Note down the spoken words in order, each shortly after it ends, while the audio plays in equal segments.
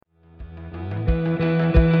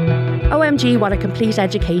OMG What a Complete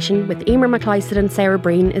Education with Emer McLeod and Sarah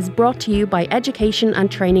Breen is brought to you by Education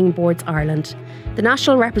and Training Boards Ireland, the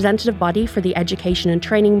national representative body for the education and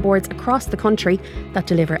training boards across the country that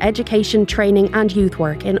deliver education, training and youth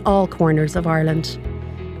work in all corners of Ireland.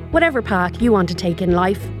 Whatever path you want to take in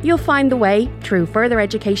life, you'll find the way through further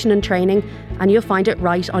education and training, and you'll find it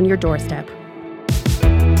right on your doorstep.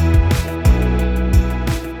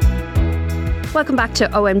 Welcome back to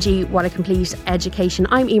OMG What a Complete Education.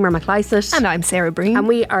 I'm Emer McLeod. And I'm Sarah Breen. And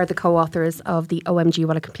we are the co-authors of the OMG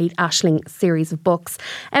What a Complete Aisling series of books.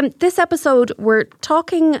 This episode, we're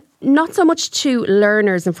talking not so much to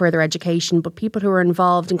learners in further education, but people who are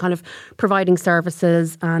involved in kind of providing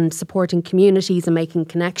services and supporting communities and making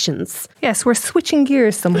connections. Yes, we're switching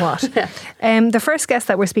gears somewhat. The first guest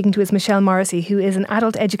that we're speaking to is Michelle Morrissey, who is an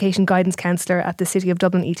adult education guidance counsellor at the City of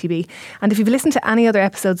Dublin ETB. And if you've listened to any other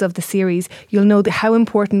episodes of the series, you'll know how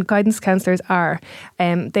important guidance counsellors are.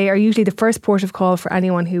 They are usually the first port of call for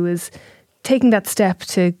anyone who is taking that step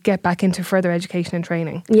to get back into further education and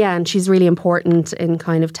training. Yeah, and she's really important in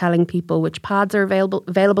kind of telling people which paths are available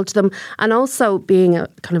to them, and also being a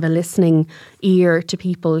kind of a listening ear to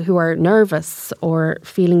people who are nervous or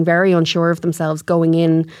feeling very unsure of themselves going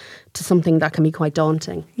in to something that can be quite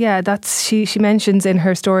daunting. Yeah, she mentions in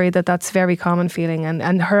her story that that's a very common feeling,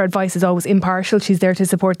 and her advice is always impartial. She's there to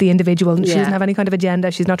support the individual. She doesn't have any kind of agenda.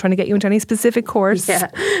 She's not trying to get you into any specific course.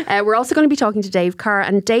 Yeah. We're also going to be talking to Dave Carr,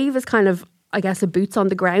 and Dave is kind of, I guess, a boots on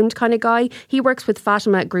the ground kind of guy. He works with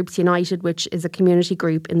Fatima Groups United, which is a community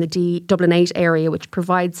group in the Dublin 8 area, which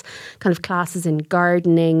provides kind of classes in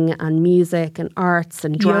gardening and music and arts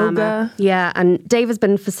and drama. Yoga. Yeah, and Dave has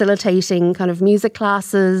been facilitating kind of music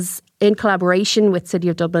classes in collaboration with City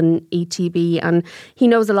of Dublin ETB, and he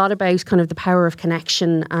knows a lot about kind of the power of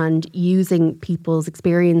connection and using people's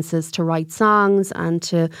experiences to write songs and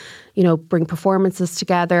to, you know, bring performances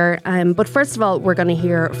together. But first of all, we're going to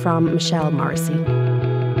hear from Michelle Morrissey.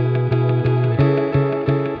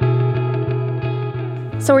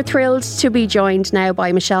 So we're thrilled to be joined now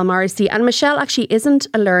by Michelle Morrissey. And Michelle actually isn't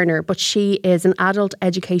a learner, but she is an adult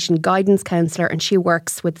education guidance counsellor, and she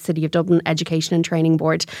works with the City of Dublin Education and Training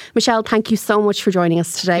Board. Michelle, thank you so much for joining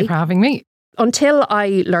us today. Thank you for having me. Until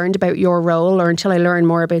I learned about your role, or until I learned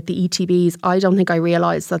more about the ETBs, I don't think I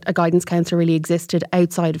realised that a guidance counsellor really existed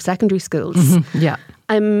outside of secondary schools. Mm-hmm. Yeah.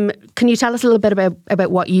 Can you tell us a little bit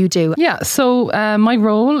about what you do? Yeah, so my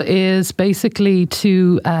role is basically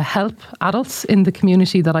to help adults in the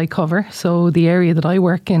community that I cover. So the area that I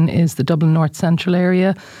work in is the Dublin North Central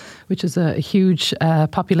area, which is a huge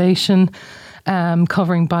population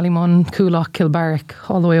covering Ballymun, Coolock, Kilbarrack,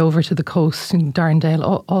 all the way over to the coast in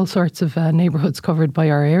Darndale, all sorts of neighbourhoods covered by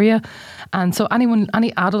our area. And so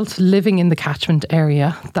any adult living in the catchment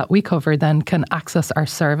area that we cover then can access our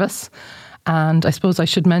service. And I suppose I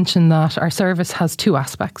should mention that our service has two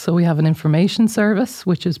aspects. So we have an information service,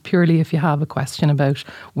 which is purely if you have a question about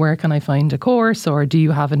where can I find a course, or do you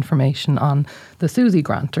have information on the Susie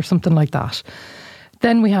grant or something like that.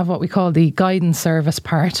 Then we have what we call the guidance service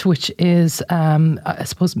part, which is, I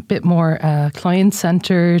suppose, a bit more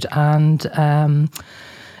client-centred and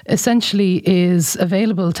essentially is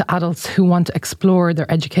available to adults who want to explore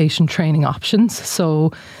their education training options.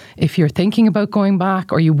 So if you're thinking about going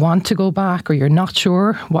back, or you want to go back, or you're not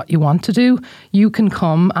sure what you want to do, you can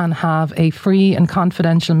come and have a free and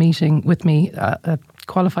confidential meeting with me, a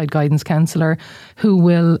qualified guidance counsellor, who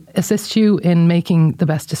will assist you in making the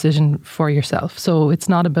best decision for yourself. So it's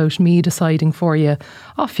not about me deciding for you,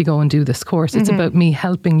 off you go and do this course. It's about me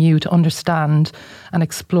helping you to understand and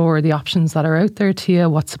explore the options that are out there to you,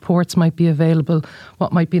 what supports might be available,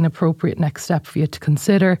 what might be an appropriate next step for you to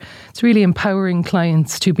consider. It's really empowering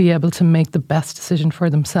clients to be able to make the best decision for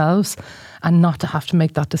themselves and not to have to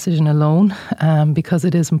make that decision alone, because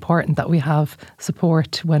it is important that we have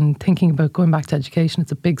support when thinking about going back to education.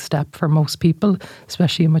 It's a big step for most people,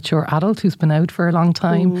 especially a mature adult who's been out for a long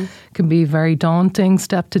time. It can be a very daunting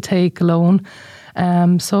step to take alone.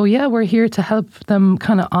 So yeah, we're here to help them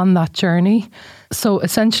kind of on that journey. So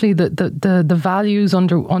essentially the values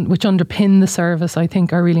which underpin the service, I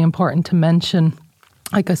think, are really important to mention.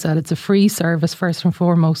 Like I said, it's a free service first and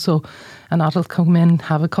foremost. So an adult come in,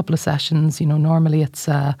 have a couple of sessions. You know, normally it's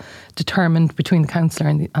determined between the counsellor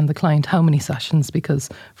and the client how many sessions, because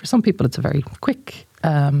for some people it's a very quick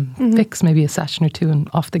fix, maybe a session or two, and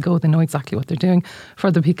off they go. They know exactly what they're doing. For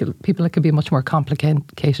other people it could be a much more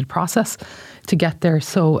complicated process to get there.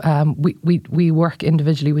 So we work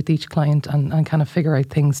individually with each client and kind of figure out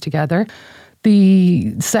things together.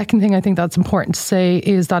 The second thing I think that's important to say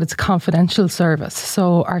is that it's a confidential service.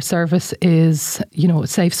 So our service is, a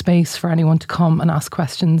safe space for anyone to come and ask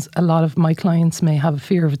questions. A lot of my clients may have a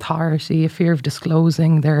fear of authority, a fear of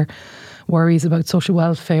disclosing their worries about social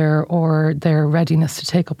welfare or their readiness to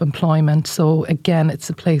take up employment. So again,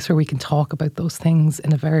 it's a place where we can talk about those things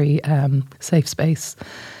in a very safe space.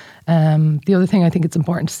 The other thing I think it's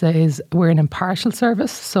important to say is we're an impartial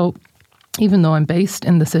service. So even though I'm based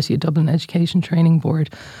in the City of Dublin Education Training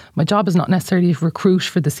Board, my job is not necessarily to recruit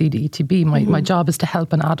for the CDTB. My job is to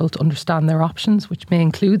help an adult understand their options, which may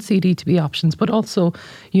include CDTB options, but also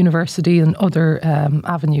university and other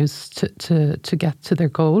avenues to get to their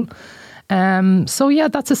goal.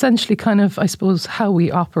 That's essentially kind of, I suppose, how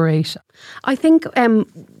we operate. I think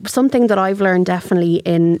something that I've learned definitely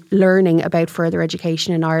in learning about further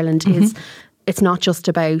education in Ireland is it's not just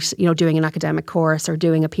about, doing an academic course or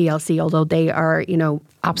doing a PLC, although they are,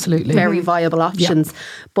 absolutely very viable options.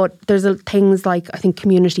 But there's things like, I think,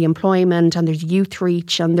 community employment, and there's youth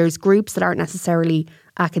reach, and there's groups that aren't necessarily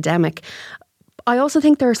academic. I also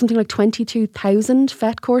think there are something like 22,000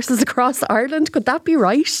 VET courses across Ireland. Could that be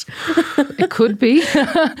right? It could be.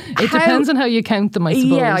 It depends on how you count them, I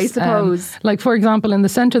suppose. Yeah, I suppose. For example, in the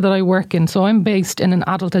centre that I work in, so I'm based in an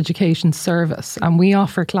adult education service, and we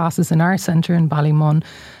offer classes in our centre in Ballymun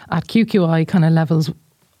at QQI kind of levels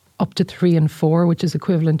up to 3 and 4, which is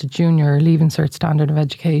equivalent to junior or Leaving Cert standard of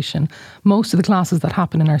education. Most of the classes that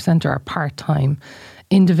happen in our centre are part-time,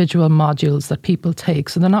 individual modules that people take.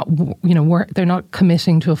 So they're not, they're not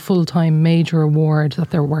committing to a full-time major award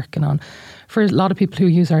that they're working on. For a lot of people who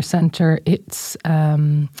use our centre, it's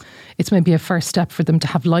maybe a first step for them to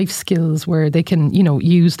have life skills where they can,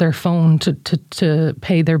 use their phone to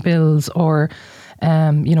pay their bills or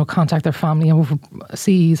contact their family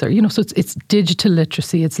overseas, or so it's digital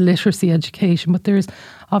literacy, it's literacy education, but there's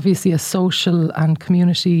obviously a social and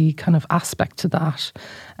community kind of aspect to that.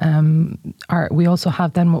 We also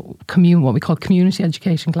have then what we call community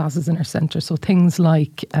education classes in our centre. So things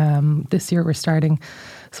like this year we're starting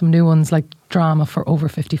some new ones like drama for over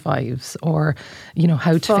 55s, or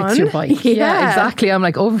how to fix your bike. Yeah, exactly. I'm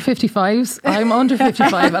like, over 55s, I'm under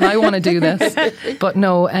 55 and I want to do this. But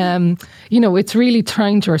no, it's really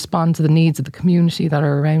trying to respond to the needs of the community that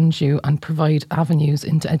are around you and provide avenues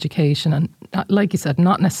into education. And like you said,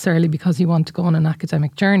 not necessarily because you want to go on an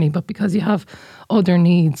academic journey, but because you have other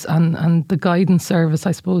needs. And the guidance service,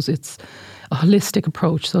 I suppose it's a holistic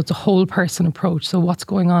approach. So it's a whole person approach. So what's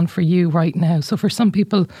going on for you right now? So for some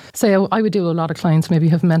people, say I would do a lot of clients maybe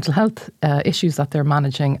have mental health issues that they're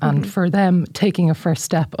managing. And for them, taking a first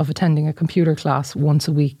step of attending a computer class once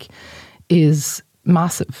a week is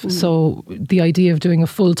massive. So the idea of doing a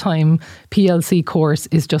full-time PLC course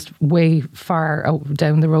is just way far out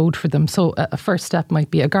down the road for them. So a first step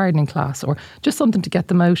might be a gardening class or just something to get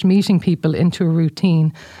them out, meeting people into a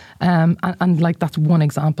routine. And that's one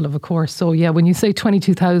example of a course. So yeah, when you say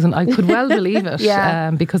 22,000, I could well believe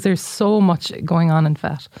it because there's so much going on in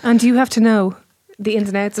VET. And do you have to know the ins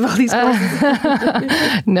and outs of all these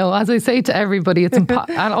courses? No, as I say to everybody, and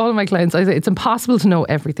all my clients, I say it's impossible to know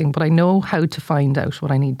everything, but I know how to find out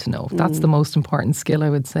what I need to know. That's the most important skill,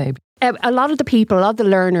 I would say. A lot of the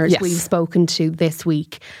learners we've spoken to this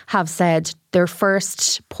week have said their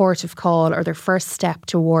first port of call or their first step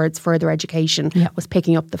towards further education was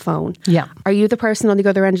picking up the phone. Yeah. Are you the person on the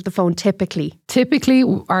other end of the phone typically? Typically,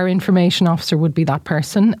 our information officer would be that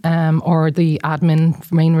person or the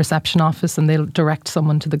admin main reception office, and they'll direct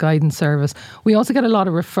someone to the guidance service. We also get a lot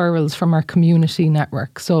of referrals from our community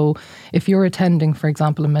network. So if you're attending, for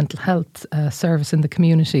example, a mental health service in the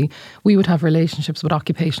community, we would have relationships with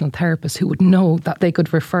occupational therapists who would know that they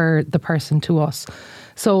could refer the person to us.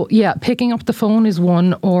 So yeah, picking up the phone is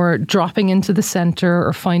one, or dropping into the centre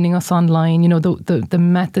or finding us online. The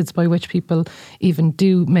methods by which people even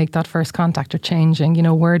do make that first contact are changing.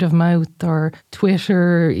 Word of mouth or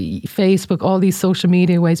Twitter, Facebook, all these social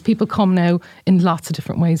media ways. People come now in lots of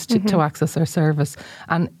different ways to access our service.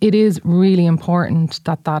 And it is really important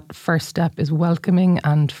that first step is welcoming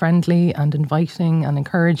and friendly and inviting and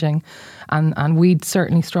encouraging. And we'd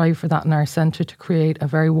certainly strive for that in our centre, to create a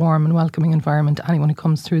very warm and welcoming environment to anyone who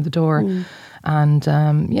comes through the door. And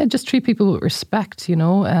just treat people with respect.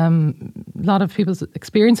 A lot of people's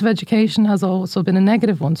experience of education has also been a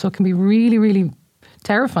negative one, so it can be really, really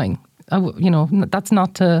terrifying that's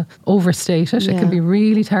not to overstate it. Yeah. It can be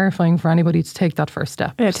really terrifying for anybody to take that first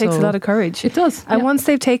step. Yeah, it takes a lot of courage. It does. And once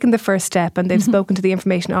they've taken the first step and they've spoken to the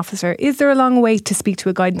information officer, is there a long wait to speak to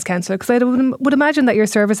a guidance counsellor? Because I would imagine that your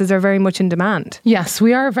services are very much in demand. Yes,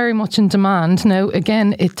 we are very much in demand. Now,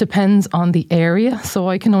 again, it depends on the area. So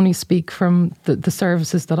I can only speak from the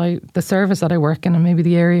service that I work in, and maybe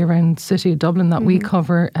the area around the City of Dublin that we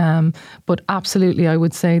cover. But absolutely, I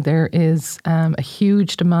would say there is a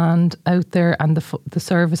huge demand out there, and the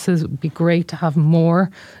services would be great to have more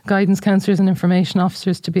guidance counsellors and information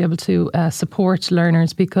officers to be able to support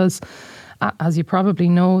learners, because as you probably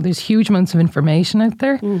know, there's huge amounts of information out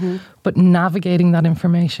there, but navigating that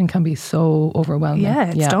information can be so overwhelming.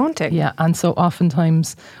 Yeah, it's daunting. Yeah, and so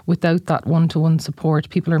oftentimes without that one-to-one support,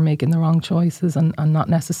 people are making the wrong choices and not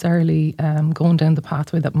necessarily going down the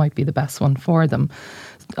pathway that might be the best one for them.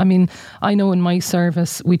 I mean, I know in my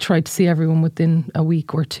service, we try to see everyone within a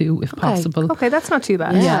week or two, if possible. Okay, that's not too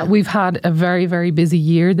bad. Yeah, we've had a very, very busy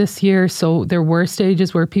year this year. So there were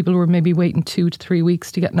stages where people were maybe waiting 2 to 3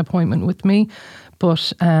 weeks to get an appointment with me.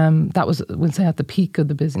 But that was, we'll say, at the peak of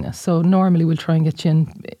the busyness. So normally we'll try and get you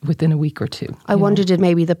in within a week or two. I wonder, did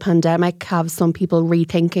maybe the pandemic have some people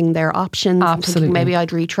rethinking their options? Absolutely. And maybe I'd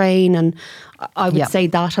retrain, and I would say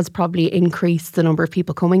that has probably increased the number of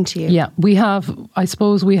people coming to you. Yeah, I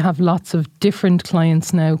suppose we have lots of different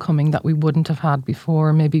clients now coming that we wouldn't have had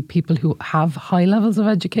before. Maybe people who have high levels of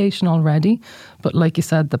education already. But like you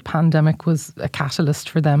said, the pandemic was a catalyst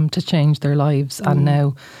for them to change their lives. And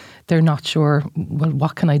now they're not sure, well,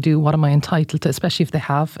 what can I do? What am I entitled to? Especially if they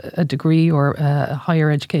have a degree or a higher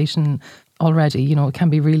education already. It can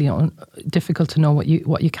be really difficult to know what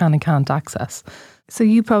you can and can't access. So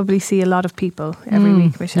you probably see a lot of people every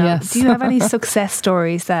week, Michelle. Yes. Do you have any success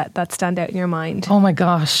stories that stand out in your mind? Oh my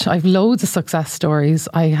gosh, I've loads of success stories.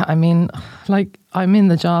 I mean, like, I'm in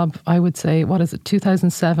the job, I would say,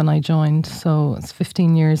 2007 I joined, so it's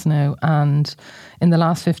 15 years now. And in the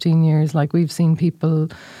last 15 years, like, we've seen people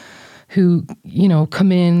who,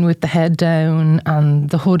 come in with the head down and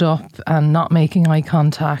the hood up and not making eye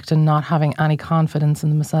contact and not having any confidence in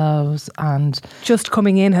themselves. And just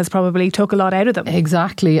coming in has probably took a lot out of them.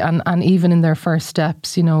 Exactly. And even in their first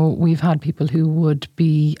steps, we've had people who would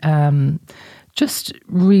be just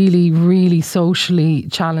really, really socially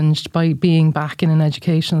challenged by being back in an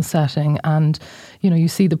educational setting. And, you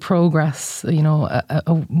see the progress,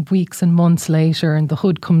 weeks and months later, and the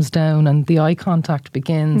hood comes down and the eye contact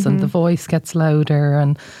begins and the voice gets louder.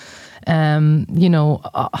 And,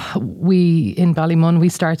 we in Ballymun, we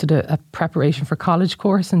started a preparation for college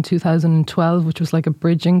course in 2012, which was like a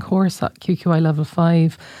bridging course at QQI level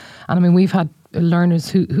 5. And I mean, we've had learners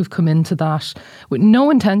who've come into that with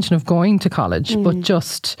no intention of going to college, but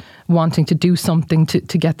just wanting to do something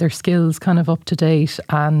to get their skills kind of up to date.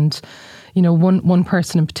 And, one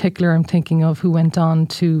person in particular I'm thinking of who went on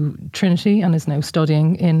to Trinity and is now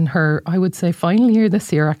studying in her, I would say, final year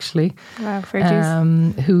this year, actually. Wow, fair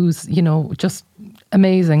dues. Who's, just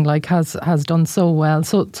amazing, like has done so well.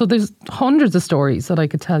 So there's hundreds of stories that I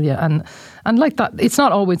could tell you, and like that, it's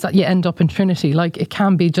not always that you end up in Trinity. Like, it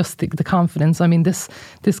can be just the confidence. I mean, this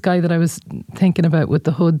guy that I was thinking about with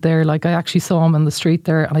the hood there, like, I actually saw him on the street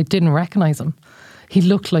there and I didn't recognise him. He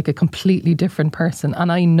looked like a completely different person.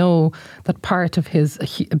 And I know that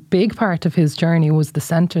a big part of his journey was the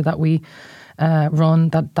centre that we run,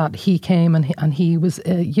 that he came and he was,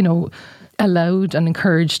 allowed and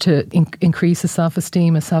encouraged to increase his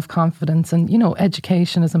self-esteem, his self-confidence. And,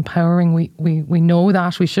 education is empowering. We know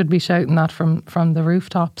that. We should be shouting that from the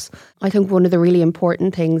rooftops. I think one of the really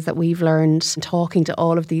important things that we've learned talking to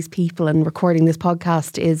all of these people and recording this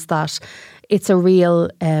podcast is that it's a real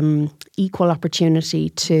equal opportunity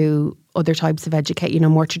to other types of education,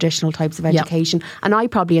 more traditional types of education. And I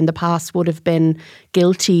probably in the past would have been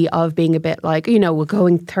guilty of being a bit like,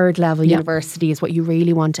 going third level university is what you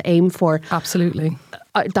really want to aim for. Absolutely.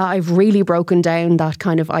 That I've really broken down that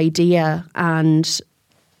kind of idea, and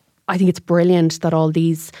I think it's brilliant that all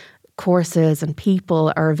these courses and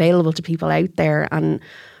people are available to people out there and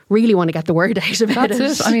really want to get the word out about it.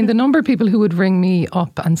 That's it. I mean, the number of people who would ring me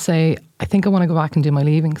up and say, I think I want to go back and do my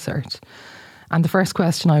leaving cert. And the first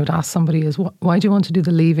question I would ask somebody is, why do you want to do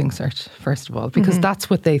the leaving cert, first of all? Because that's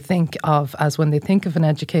what they think of as when they think of an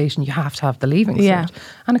education, you have to have the leaving cert.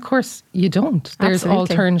 And of course, you don't. There's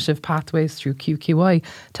alternative pathways through QQI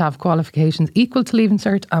to have qualifications equal to leaving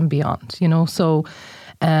cert and beyond, So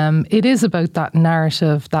it is about that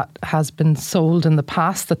narrative that has been sold in the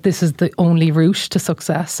past, that this is the only route to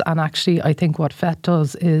success. And actually, I think what FET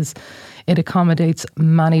does is it accommodates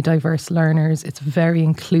many diverse learners. It's very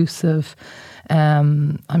inclusive.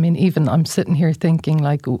 I mean, even I'm sitting here thinking,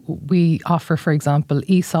 like, we offer, for example,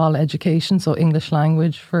 ESOL education, so English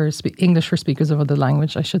language for English for speakers of other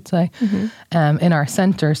language, I should say, in our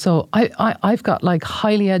centre. So I've got like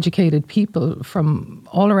highly educated people from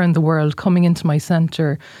all around the world coming into my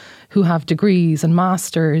centre who have degrees and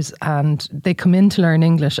masters, and they come in to learn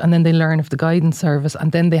English, and then they learn of the guidance service,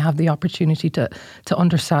 and then they have the opportunity to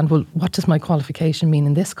understand, well, what does my qualification mean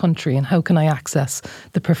in this country, and how can I access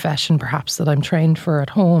the profession perhaps that I'm trained for at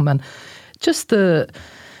home? And just the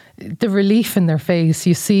relief in their face.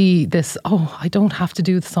 You see this, oh, I don't have to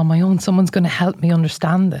do this on my own. Someone's going to help me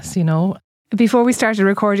understand this, you know. Before we started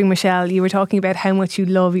recording, Michelle, you were talking about how much you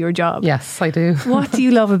love your job. Yes, I do. What do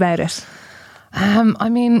you love about it? I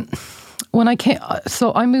mean, when I came,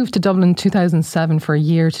 so I moved to Dublin in 2007 for a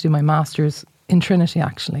year to do my master's in Trinity,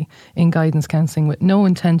 actually, in guidance counselling, with no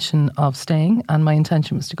intention of staying, and my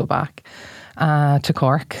intention was to go back to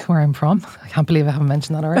Cork, where I'm from. I can't believe I haven't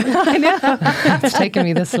mentioned that already. I know. It's taken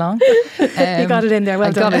me this long. You got it in there,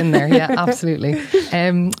 well done. I got in there, yeah, absolutely.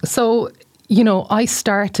 So, you know, I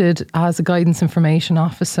started as a guidance information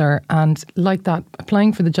officer, and like that,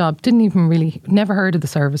 applying for the job, never heard of the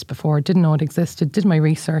service before, didn't know it existed, did my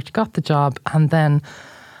research, got the job, and then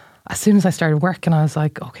as soon as I started working, I was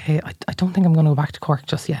like, okay, I don't think I'm going to go back to Cork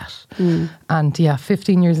just yet. And yeah,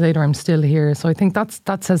 15 years later, I'm still here. So I think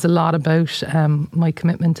that says a lot about my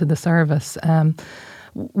commitment to the service.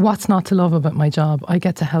 What's not to love about my job? I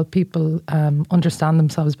get to help people understand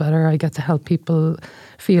themselves better. I get to help people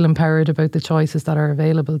feel empowered about the choices that are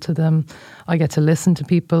available to them. I get to listen to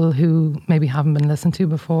people who maybe haven't been listened to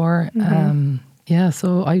before.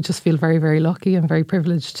 So I just feel very, very lucky and very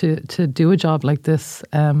privileged to do a job like this.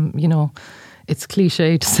 You know, it's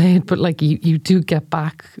cliche to say it, but like you do get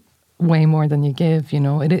back way more than you give. You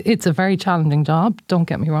know, it's a very challenging job. Don't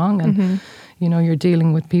get me wrong, and you know, you're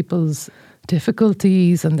dealing with people's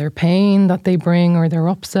difficulties and their pain that they bring, or their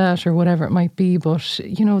upset, or whatever it might be. But,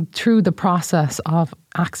 you know, through the process of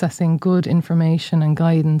accessing good information and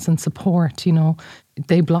guidance and support, you know,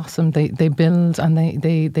 they blossom, they build, and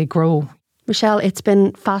they grow. Michelle, it's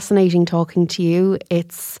been fascinating talking to you.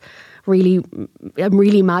 I'm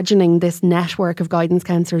really imagining this network of guidance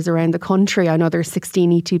counsellors around the country. I know there's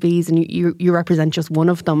 16 ETBs and you represent just one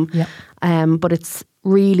of them. Yeah. But it's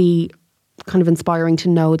really kind of inspiring to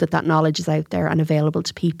know that knowledge is out there and available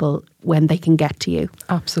to people when they can get to you.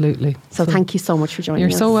 Absolutely. So thank you so much for joining us.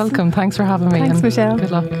 You're so welcome. Thanks for having me. Thanks, Michelle. Good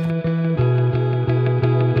luck.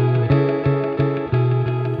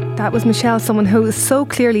 That was Michelle, someone who is so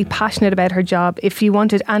clearly passionate about her job. If you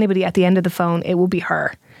wanted anybody at the end of the phone, it would be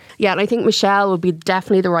her. Yeah, and I think Michelle would be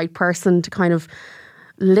definitely the right person to kind of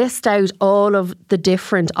list out all of the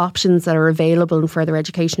different options that are available in further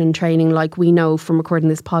education and training. Like, we know from recording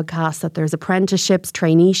this podcast that there's apprenticeships,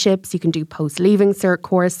 traineeships, you can do post-leaving cert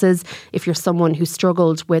courses. If you're someone who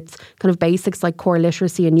struggled with kind of basics like core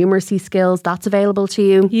literacy and numeracy skills, that's available to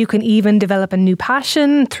you. You can even develop a new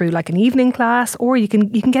passion through like an evening class, or you can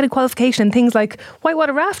get a qualification in things like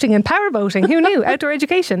whitewater rafting and powerboating. Who knew? Outdoor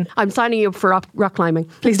education. I'm signing you up for rock climbing.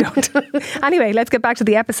 Please don't. Anyway, let's get back to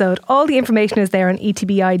the episode. All the information is there on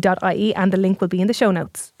etbi.ie, and the link will be in the show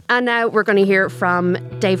notes. And now we're going to hear from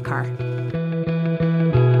Dave Carr.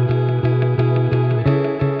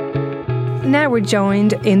 Now we're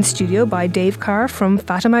joined in studio by Dave Carr from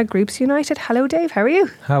Fatima Groups United. Hello, Dave. How are you?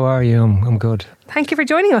 How are you? I'm good. Thank you for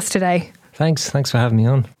joining us today. Thanks for having me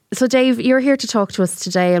on. So Dave, you're here to talk to us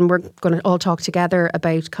today, and we're going to all talk together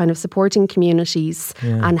about kind of supporting communities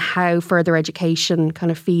and how further education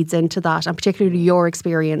kind of feeds into that, and particularly your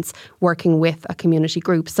experience working with a community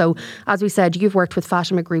group. So as we said, you've worked with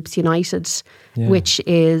Fatima Groups United, which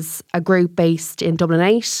is a group based in Dublin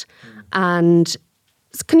 8. And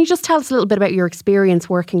can you just tell us a little bit about your experience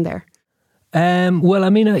working there? Well, I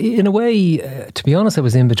mean, in a way, to be honest, I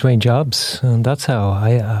was in between jobs, and that's how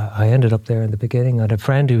I ended up there in the beginning. I had a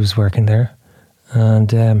friend who was working there,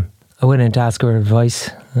 and I went in to ask her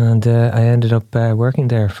advice, and I ended up working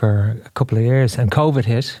there for a couple of years, and COVID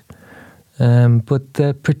hit. But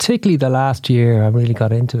particularly the last year, I really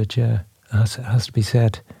got into it, it has to be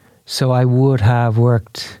said. So I would have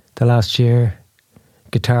worked the last year,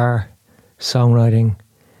 guitar, songwriting,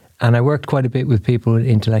 and I worked quite a bit with people with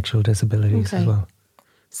intellectual disabilities as well.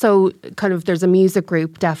 So kind of there's a music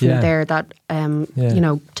group definitely there that, you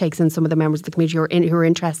know, takes in some of the members of the community who are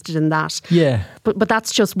interested in that. Yeah. But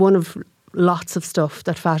that's just one of lots of stuff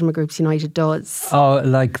that Fatima Groups United does. Oh,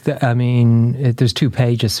 like, there's 2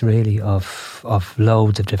 pages really of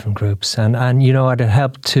loads of different groups. And you know, I'd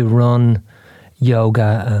helped to run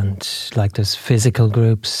yoga, and like there's physical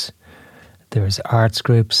groups, there's arts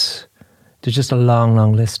groups, there's just a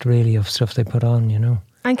long list really of stuff they put on, you know.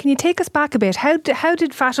 And can you take us back a bit? How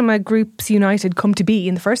did Fatima Groups United come to be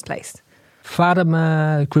in the first place?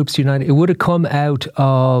 Fatima Groups United, it would have come out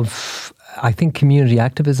of, I think, community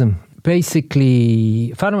activism.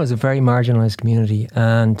 Basically, Fatima is a very marginalised community,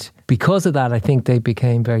 and because of that, I think they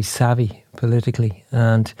became very savvy politically,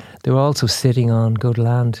 and they were also sitting on good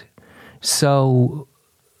land. So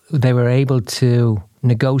they were able to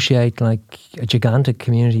negotiate like a gigantic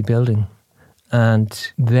community building.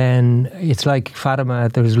 And then it's like Fatima,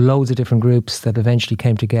 there was loads of different groups that eventually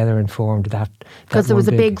came together and formed that. Because there was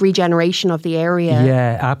a big regeneration of the area.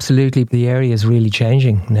 Yeah, absolutely. The area is really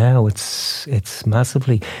changing now. It's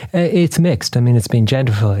massively, it's mixed. I mean, it's been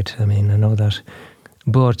gentrified. I mean, I know that.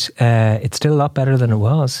 But it's still a lot better than it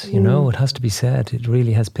was, you know, it has to be said. It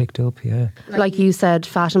really has picked up, yeah. Like you said,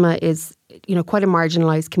 Fatima is, you know, quite a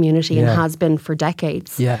marginalised community and has been for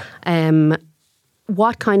decades. Yeah.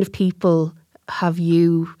 What kind of people have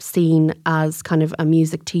you seen as kind of a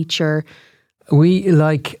music teacher?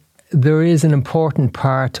 There is an important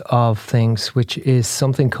part of things which is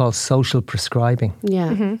something called social prescribing.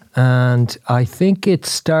 Yeah. Mm-hmm. And I think it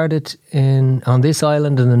started on this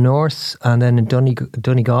island in the north, and then in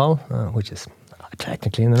Donegal, which is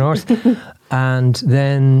technically in the north. And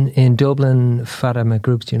then in Dublin, Fatima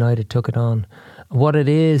Groups United took it on. What it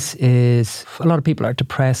is a lot of people are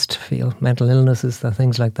depressed, feel mental illnesses and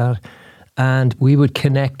things like that. And we would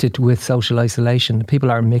connect it with social isolation. People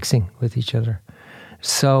are mixing with each other.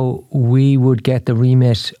 So we would get the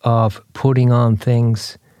remit of putting on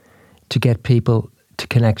things to get people to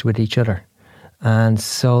connect with each other. And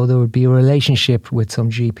so there would be a relationship with some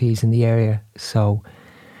GPs in the area. So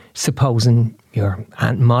supposing your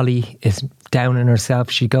Aunt Molly is down on herself,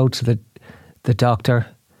 she'd go to the doctor.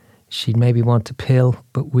 She'd maybe want a pill,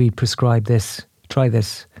 but we'd prescribe this, try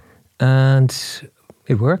this. And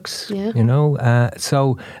it works, you know.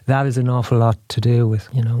 So that is an awful lot to do with,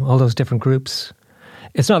 you know, all those different groups.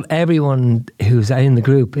 It's not everyone who's in the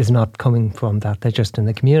group is not coming from that. They're just in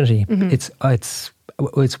the community. Mm-hmm.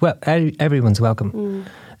 It's well, everyone's welcome.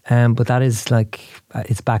 But that is like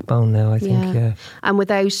its backbone now, I think. Yeah. And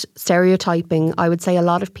without stereotyping, I would say a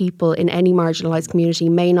lot of people in any marginalised community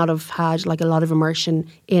may not have had like a lot of immersion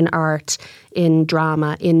in art, in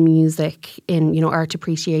drama, in music, in, you know, art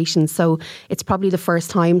appreciation. So it's probably the first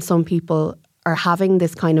time some people are having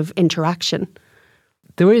this kind of interaction.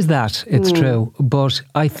 There is that, it's true. But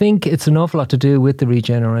I think it's an awful lot to do with the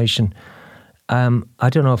regeneration. I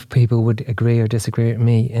don't know if people would agree or disagree with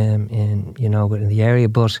me in the area,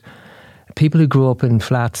 but people who grew up in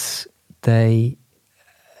flats, there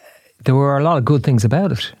were a lot of good things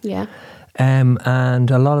about it. Yeah.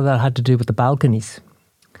 And a lot of that had to do with the balconies.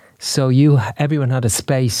 So everyone had a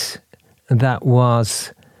space that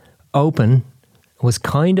was open, was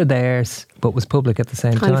kind of theirs, but was public at the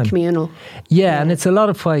same time. Kind of communal. Yeah, and it's a lot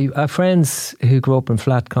of our friends who grew up in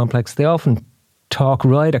flat complex, they often talk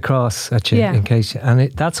right across at you in case,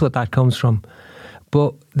 and that's what that comes from.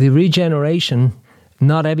 But the regeneration,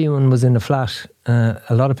 not everyone was in a flat. A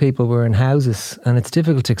lot of people were in houses, and it's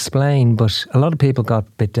difficult to explain, but a lot of people got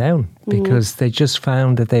bit down because they just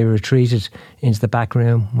found that they were retreated into the back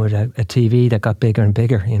room with a TV that got bigger and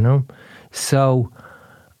bigger, you know. So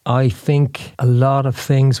I think a lot of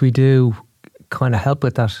things we do kind of help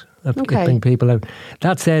with that. Bring people out.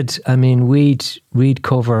 That said, I mean, we'd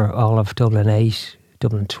cover all of Dublin 8,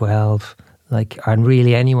 Dublin 12, and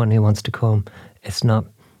really anyone who wants to come. It's not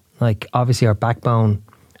like, obviously our backbone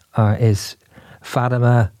is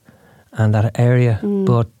Fatima and that area,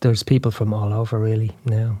 but there's people from all over really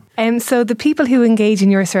now. So the people who engage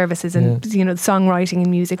in your services and you know, songwriting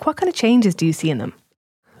and music, what kind of changes do you see in them?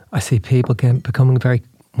 I see people becoming very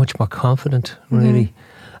much more confident, really,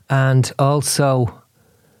 and also.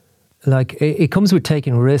 Like, it comes with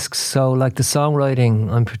taking risks. So, like the songwriting,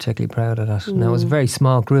 I'm particularly proud of that. Now, it was a very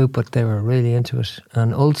small group, but they were really into it.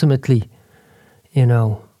 And ultimately, you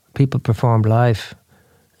know, people performed live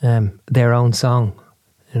their own song,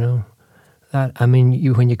 you know. When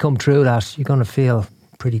you come through that, you're going to feel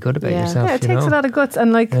pretty good about yourself. Yeah, it takes a lot of guts.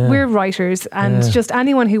 And we're writers, and just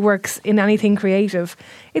anyone who works in anything creative,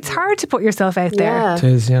 it's hard to put yourself out there. It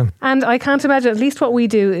is, yeah. And I can't imagine, at least what we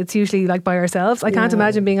do, it's usually like by ourselves. I can't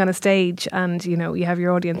imagine being on a stage and, you know, you have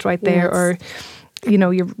your audience right there, or, you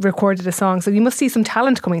know, you recorded a song. So you must see some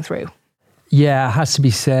talent coming through. Yeah, it has to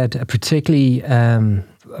be said, particularly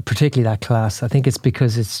that class. I think it's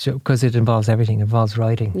because it involves everything. It involves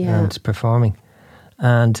writing and performing.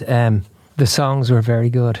 And the songs were very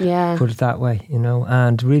good, put it that way, you know,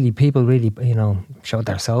 and really people really, you know, showed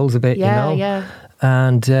their souls a bit, you know. Yeah.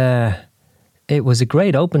 And it was a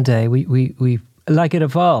great open day. We it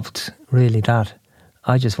evolved really that.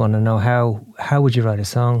 I just want to know how would you write a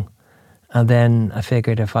song? And then I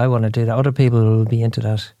figured if I want to do that, other people will be into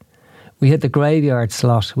that. We had the graveyard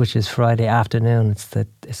slot, which is Friday afternoon.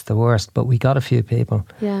 It's the worst, but we got a few people.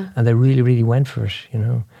 Yeah. And they really, really went for it, you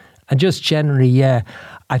know. And just generally, yeah.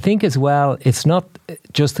 I think as well, it's not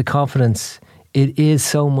just the confidence. It is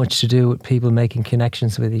so much to do with people making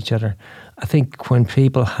connections with each other. I think when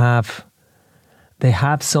people have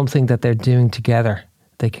something that they're doing together,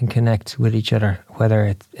 they can connect with each other, whether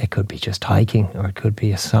it could be just hiking or it could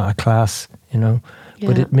be a class, you know. Yeah.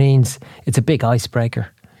 But it means it's a big icebreaker,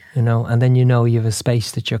 you know, and then you know you have a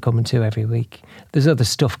space that you're coming to every week. There's other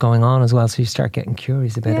stuff going on as well, so you start getting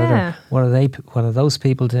curious about what are those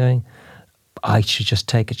people doing? I should just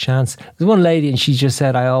take a chance. There's one lady and she just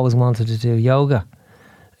said, I always wanted to do yoga.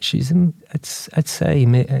 She's, I'd say,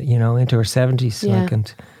 you know, into her 70s. Yeah. Like,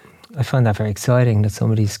 and I find that very exciting that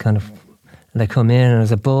somebody's kind of, they come in and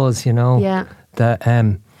there's a buzz, you know,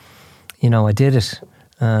 that, you know, I did it.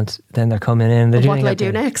 And then they're coming in. They're what doing will I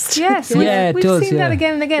do next? Yes, we've seen that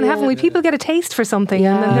again and again, haven't we? People get a taste for something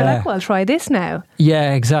and then they're like, well, I'll try this now.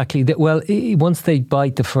 Yeah, exactly. Well, once they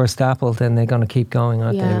bite the first apple, then they're going to keep going,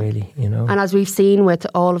 aren't they, really? You know. And as we've seen with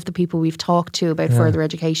all of the people we've talked to about further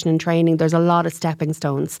education and training, there's a lot of stepping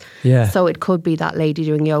stones. Yeah. So it could be that lady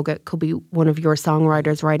doing yoga, it could be one of your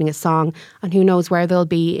songwriters writing a song, and who knows where they'll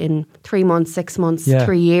be in 3 months, 6 months,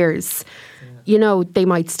 3 years. You know, they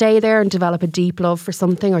might stay there and develop a deep love for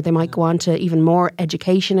something, or they might go on to even more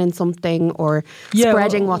education in something, or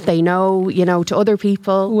spreading what they know, you know, to other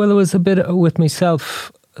people. Well, there was a bit with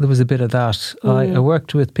myself. There was a bit of that. I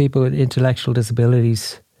worked with people with intellectual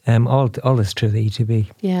disabilities. All this through the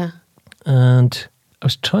ETB. Yeah. And I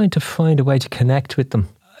was trying to find a way to connect with them.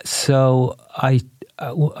 So I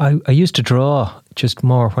used to draw just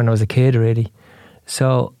more when I was a kid, really.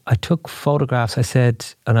 So I took photographs, I said,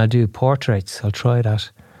 and I do portraits, I'll try that.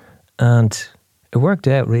 And it worked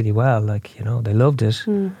out really well, like, you know, they loved it.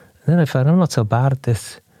 And then I found I'm not so bad at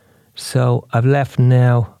this. So I've left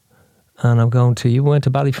now and I'm going to, you went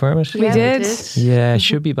to Ballyfermot? We did. Yeah, it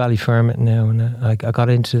should be Ballyfermot now. And I got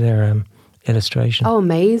into their illustration. Oh,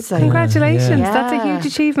 amazing. Congratulations. Yeah. That's a huge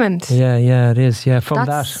achievement. Yeah, it is. Yeah, from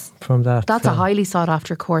that. That's a highly sought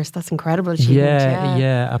after course. That's incredible achievement.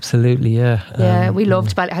 Yeah, absolutely. Yeah. Yeah, we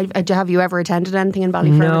loved have you ever attended anything in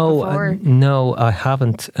Ballyfermot before? No, I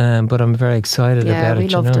haven't. But I'm very excited about it. Yeah, we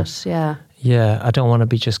loved it. Yeah. Yeah, I don't want to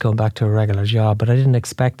be just going back to a regular job, but I didn't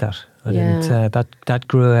expect that. I didn't. That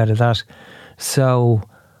grew out of that. So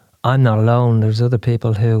I'm not alone. There's other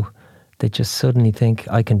people who they just suddenly think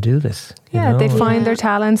I can do this. Yeah, they find their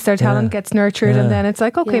talents. Their talent gets nurtured, and then it's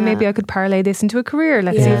like, okay, maybe I could parlay this into a career.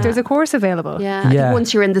 Let's see if there's a course available. Yeah, I think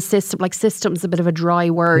once you're in the system, like system's a bit of a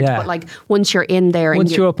dry word, but like once you're in there,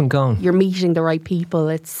 once you're up and going, you're meeting the right people.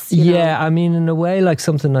 It's I mean, in a way, like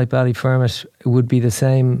something like Ballyfermot would be the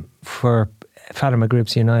same for Fatima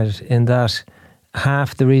Groups United, in that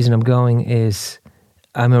half the reason I'm going is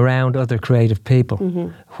I'm around other creative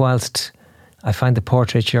people, whilst I find the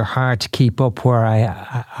portraiture hard to keep up where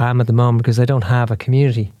I am at the moment, because I don't have a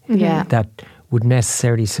community that would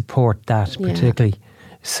necessarily support that particularly.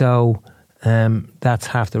 So that's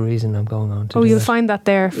half the reason I'm going on to do you'll it. find that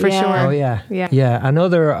there for sure. Oh, yeah. And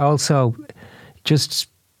other also just,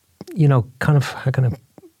 you know, kind of, how can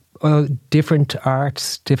I, different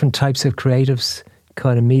arts, different types of creatives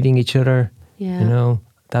kind of meeting each other, you know.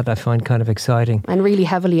 That I find kind of exciting. And really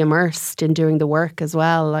heavily immersed in doing the work as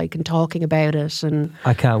well, like, and talking about it. And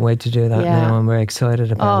I can't wait to do that now. I'm very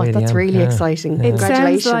excited about it. That's really exciting. It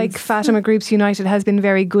sounds like Fatima Groups United has been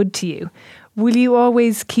very good to you. Will you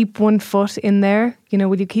always keep one foot in there? You know,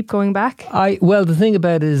 will you keep going back? Well, the thing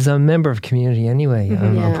about it is I'm a member of community anyway.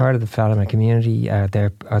 I'm part of the Fatima community,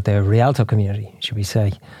 their Rialto community, should we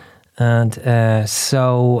say. And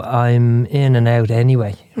so I'm in and out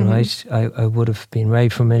anyway, right? I would have been very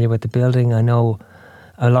familiar with the building. I know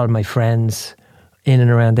a lot of my friends in and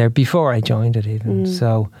around there before I joined it even.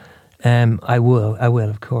 So I will,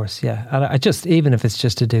 of course, yeah. And I just, even if it's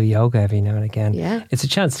just to do yoga every now and again, it's a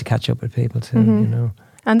chance to catch up with people too, you know.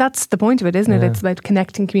 And that's the point of it, isn't it? It's about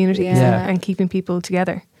connecting communities and keeping people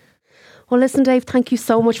together. Well, listen, Dave, thank you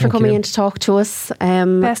so much for coming in to talk to us.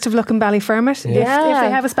 Best of luck in Ballyfermot. If they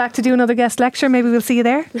have us back to do another guest lecture, maybe we'll see you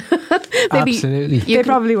there. Maybe absolutely. They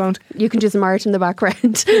probably won't. You can do some art in the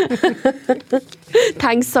background.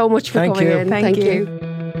 Thanks so much for coming in. Thank you.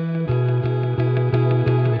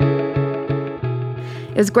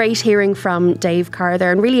 It was great hearing from Dave Carr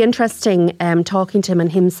there, and really interesting talking to him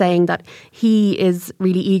and him saying that he is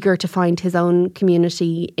really eager to find his own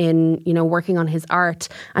community in, you know, working on his art,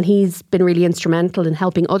 and he's been really instrumental in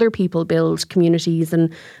helping other people build communities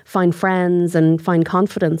and find friends and find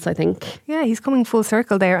confidence, I think. Yeah, he's coming full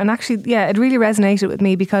circle there, and actually, yeah, it really resonated with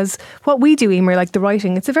me because what we do, Emer, like the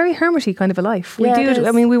writing, it's a very hermity kind of a life. We do.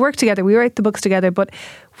 I mean, we work together, we write the books together, but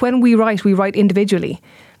when we write individually.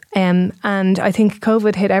 And I think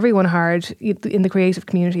COVID hit everyone hard in the creative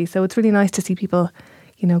community. So it's really nice to see people,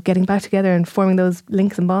 you know, getting back together and forming those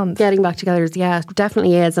links and bonds. Getting back together, yeah,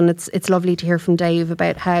 definitely is. And it's lovely to hear from Dave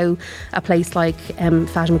about how a place like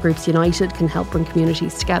Fatima Groups United can help bring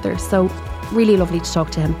communities together. So really lovely to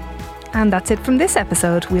talk to him. And that's it from this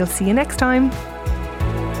episode. We'll see you next time.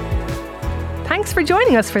 Thanks for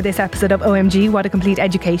joining us for this episode of OMG What a Complete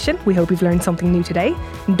Education. We hope you've learned something new today.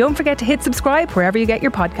 And don't forget to hit subscribe wherever you get your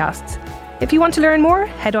podcasts. If you want to learn more,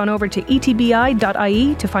 head on over to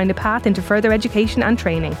etbi.ie to find a path into further education and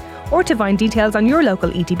training, or to find details on your local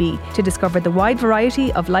ETB to discover the wide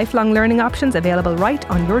variety of lifelong learning options available right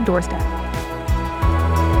on your doorstep.